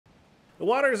The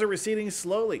waters are receding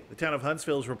slowly. The town of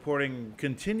Huntsville is reporting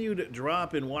continued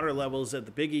drop in water levels at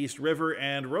the Big East River,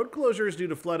 and road closures due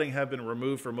to flooding have been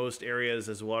removed for most areas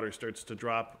as water starts to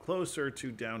drop closer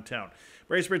to downtown.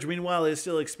 Bracebridge, meanwhile, is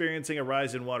still experiencing a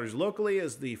rise in waters locally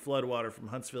as the floodwater from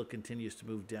Huntsville continues to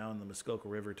move down the Muskoka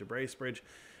River to Bracebridge.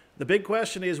 The big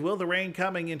question is, will the rain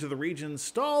coming into the region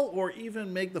stall or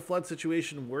even make the flood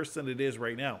situation worse than it is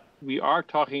right now? We are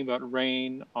talking about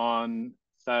rain on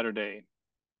Saturday,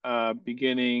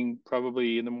 beginning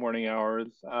probably in the morning hours.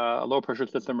 A low pressure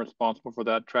system responsible for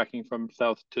that, tracking from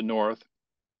south to north.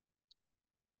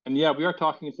 And yeah, we are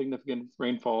talking significant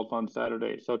rainfalls on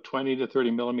Saturday. So 20 to 30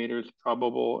 millimeters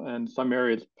probable, and some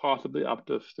areas possibly up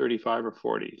to 35 or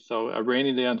 40. So a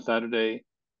rainy day on Saturday.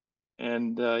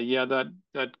 And yeah,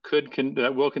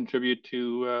 that will contribute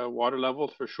to water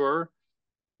levels for sure.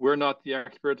 We're not the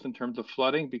experts in terms of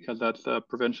flooding because that's a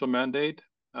provincial mandate.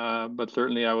 But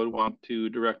certainly I would want to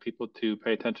direct people to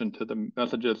pay attention to the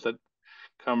messages that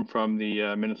come from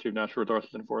the Ministry of Natural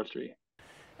Resources and Forestry.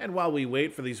 And while we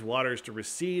wait for these waters to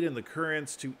recede and the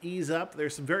currents to ease up,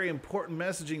 there's some very important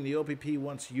messaging the OPP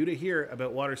wants you to hear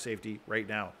about water safety right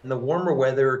now. And the warmer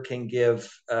weather can give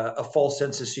a false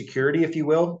sense of security, if you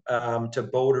will, to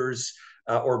boaters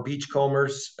or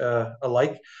beachcombers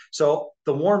alike. So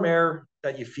the warm air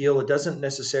that you feel, it doesn't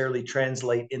necessarily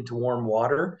translate into warm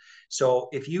water. So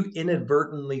if you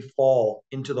inadvertently fall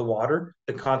into the water,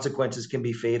 the consequences can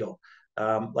be fatal.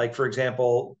 Like, for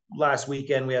example, last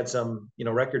weekend we had some,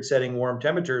 record-setting warm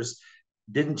temperatures.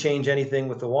 Didn't change anything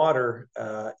with the water,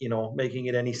 making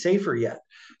it any safer yet.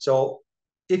 So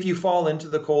if you fall into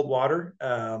the cold water,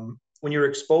 when you're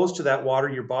exposed to that water,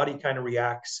 your body kind of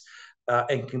reacts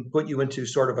and can put you into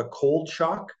sort of a cold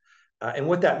shock. And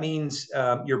what that means,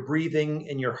 your breathing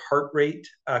and your heart rate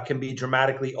can be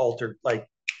dramatically altered,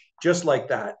 just like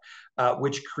that,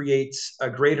 which creates a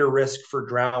greater risk for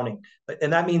drowning.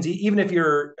 And that means even if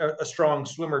you're a strong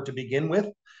swimmer to begin with,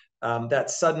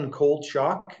 that sudden cold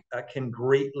shock can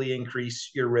greatly increase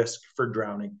your risk for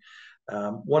drowning.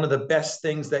 One of the best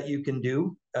things that you can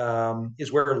do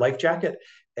is wear a life jacket.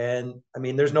 And I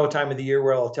mean, there's no time of the year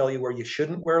where I'll tell you where you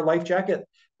shouldn't wear a life jacket,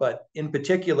 but in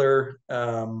particular,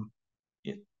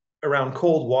 around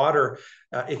cold water,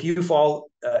 if you fall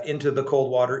into the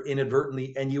cold water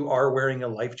inadvertently and you are wearing a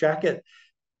life jacket,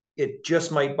 it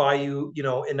just might buy you,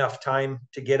 enough time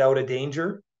to get out of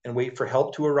danger and wait for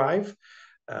help to arrive.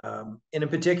 And in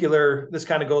particular, this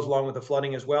kind of goes along with the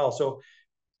flooding as well. So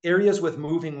areas with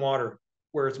moving water,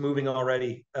 where it's moving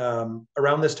already,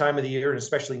 around this time of the year, and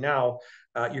especially now,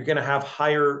 you're going to have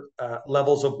higher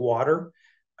levels of water.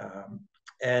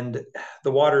 And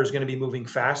the water is going to be moving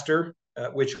faster,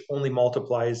 which only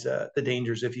multiplies the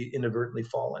dangers if you inadvertently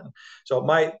fall in. So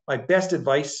my best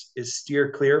advice is steer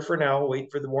clear for now.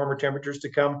 Wait for the warmer temperatures to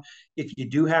come. If you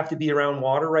do have to be around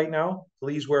water right now,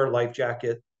 please wear a life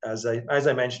jacket. As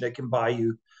I mentioned, it can buy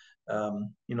you,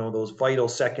 those vital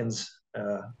seconds,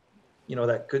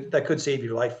 that could save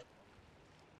your life.